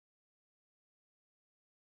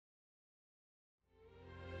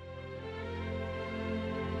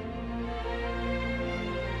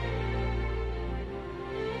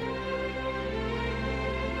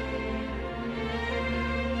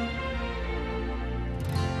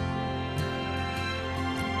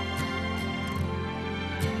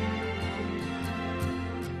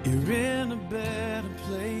You're in a better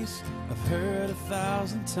place, I've heard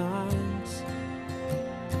 1,000 times.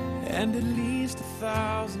 And at least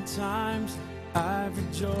 1,000 times I've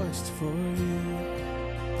rejoiced for you.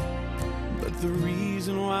 But the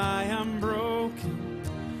reason why I'm broken,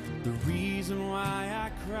 the reason why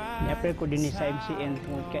I cry, Ni-appeal ko din sa MCN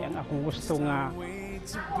kaya akong gusto nga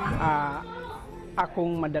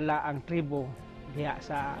akong madala ang tribo diha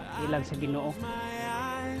sa ilang sa Ginoo.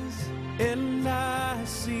 And I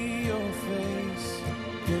see your face.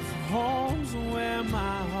 If home's where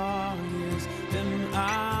my heart is, then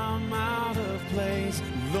I'm out of place.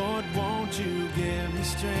 Lord, won't you give me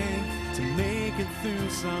strength to make it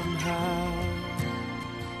through somehow?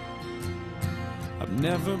 I've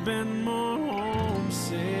never been more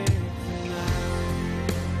homesick than now.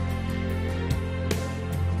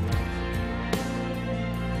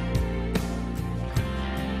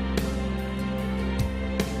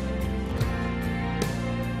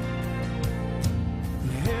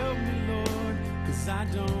 I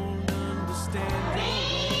don't understand your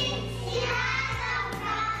ways.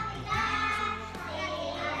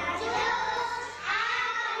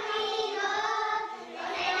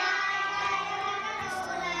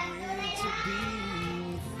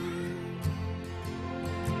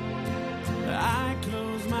 I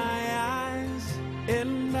close my eyes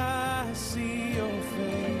and I see your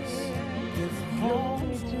face. If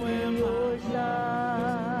home's where my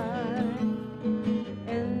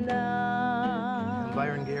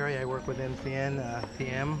I work with MCN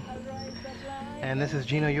PM, and this is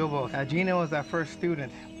Gino Yobo. Gino is our first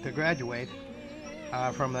student to graduate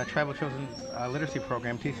from the Tribal Children's Literacy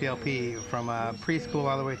Program, TCLP, from preschool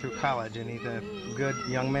all the way through college, and he's a good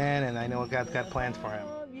young man, and I know God's got plans for him.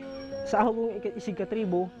 Sa akong isig ka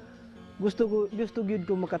tribo, gusto gyud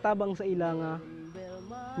ko makatabang sa ila nga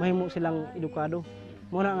mahimo silang edukado.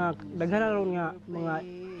 Muna nga daghan ron nga mga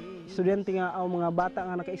estudyante nga o mga bata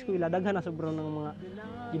nga naka-eskwela, daghan na sobrang ng mga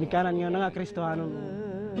ginikanan nga nga Kristohanon.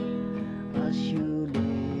 As you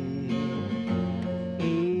live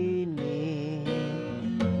in me,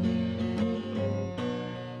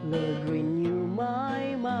 Lord, renew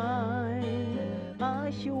my mind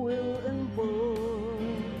as you will unfold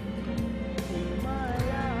in my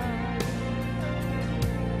life.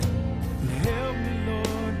 Help me,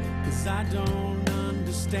 Lord, 'cause I don't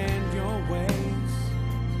understand your ways.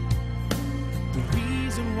 The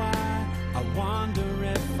reason why I wonder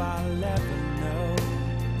if I'll ever know.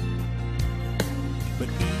 But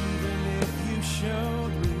even if you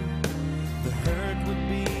showed me, the hurt would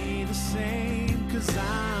be the same. 'Cause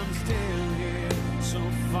I'm still here, so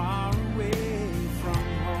far away from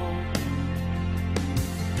home.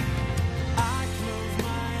 I close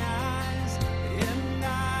my eyes and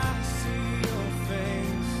I see your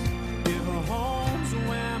face. If home's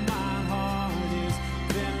where my heart is,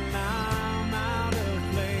 then I'm out of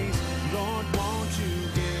place. Lord, won't you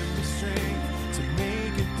give me strength to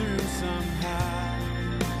make it through somehow?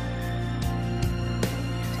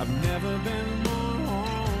 I've never been more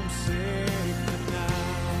homesick than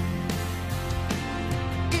now.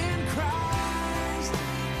 In Christ,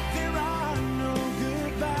 there are no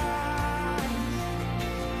goodbyes.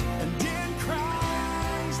 And in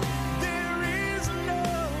Christ, there is no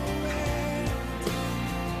end.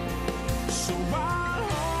 So I'll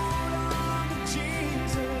hold on to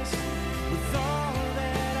Jesus with all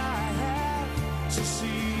that I have to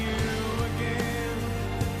see you again,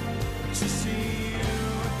 to see you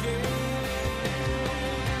again.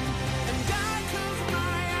 And I close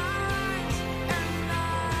my eyes and I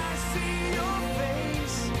see your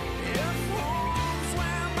face. If home's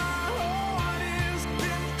where my heart is,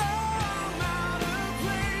 then I'm out of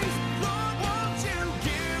place. Lord, won't you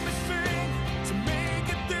give me strength to make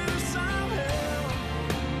it through somehow?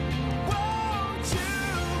 Won't you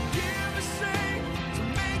give me strength to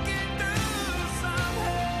make it through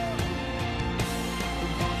somehow?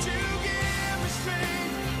 Won't you give me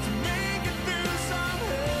strength to make it through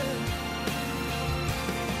somehow?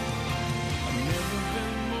 I've never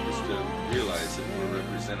been more Just to realize that we're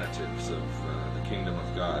representatives of the kingdom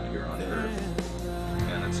of God here on earth.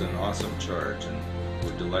 And it's an awesome charge, and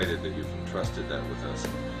we're delighted that you've entrusted that with us.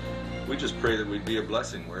 We just pray that we'd be a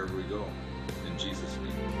blessing wherever we go. In Jesus' name.